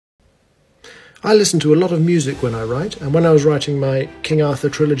I listen to a lot of music when I write, and when I was writing my King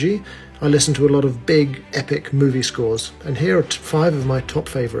Arthur trilogy, I listened to a lot of big, epic movie scores, and here are 5 of my top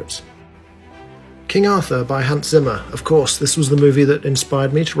favourites. King Arthur by Hans Zimmer. Of course, this was the movie that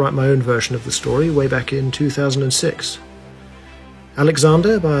inspired me to write my own version of the story way back in 2006.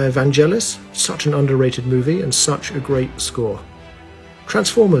 Alexander by Vangelis, such an underrated movie and such a great score.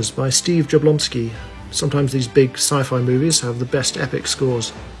 Transformers by Steve Jablonsky. Sometimes these big sci-fi movies have the best epic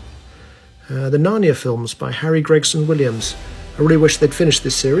scores. The Narnia films by Harry Gregson Williams. I really wish they'd finished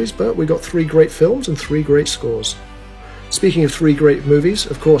this series, but we got 3 great films and 3 great scores. Speaking of 3 great movies,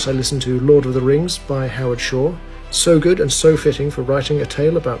 of course I listened to Lord of the Rings by Howard Shore. So good and so fitting for writing a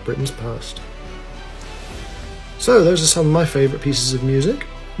tale about Britain's past. So those are some of my favourite pieces of music.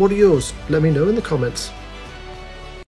 What are yours? Let me know in the comments.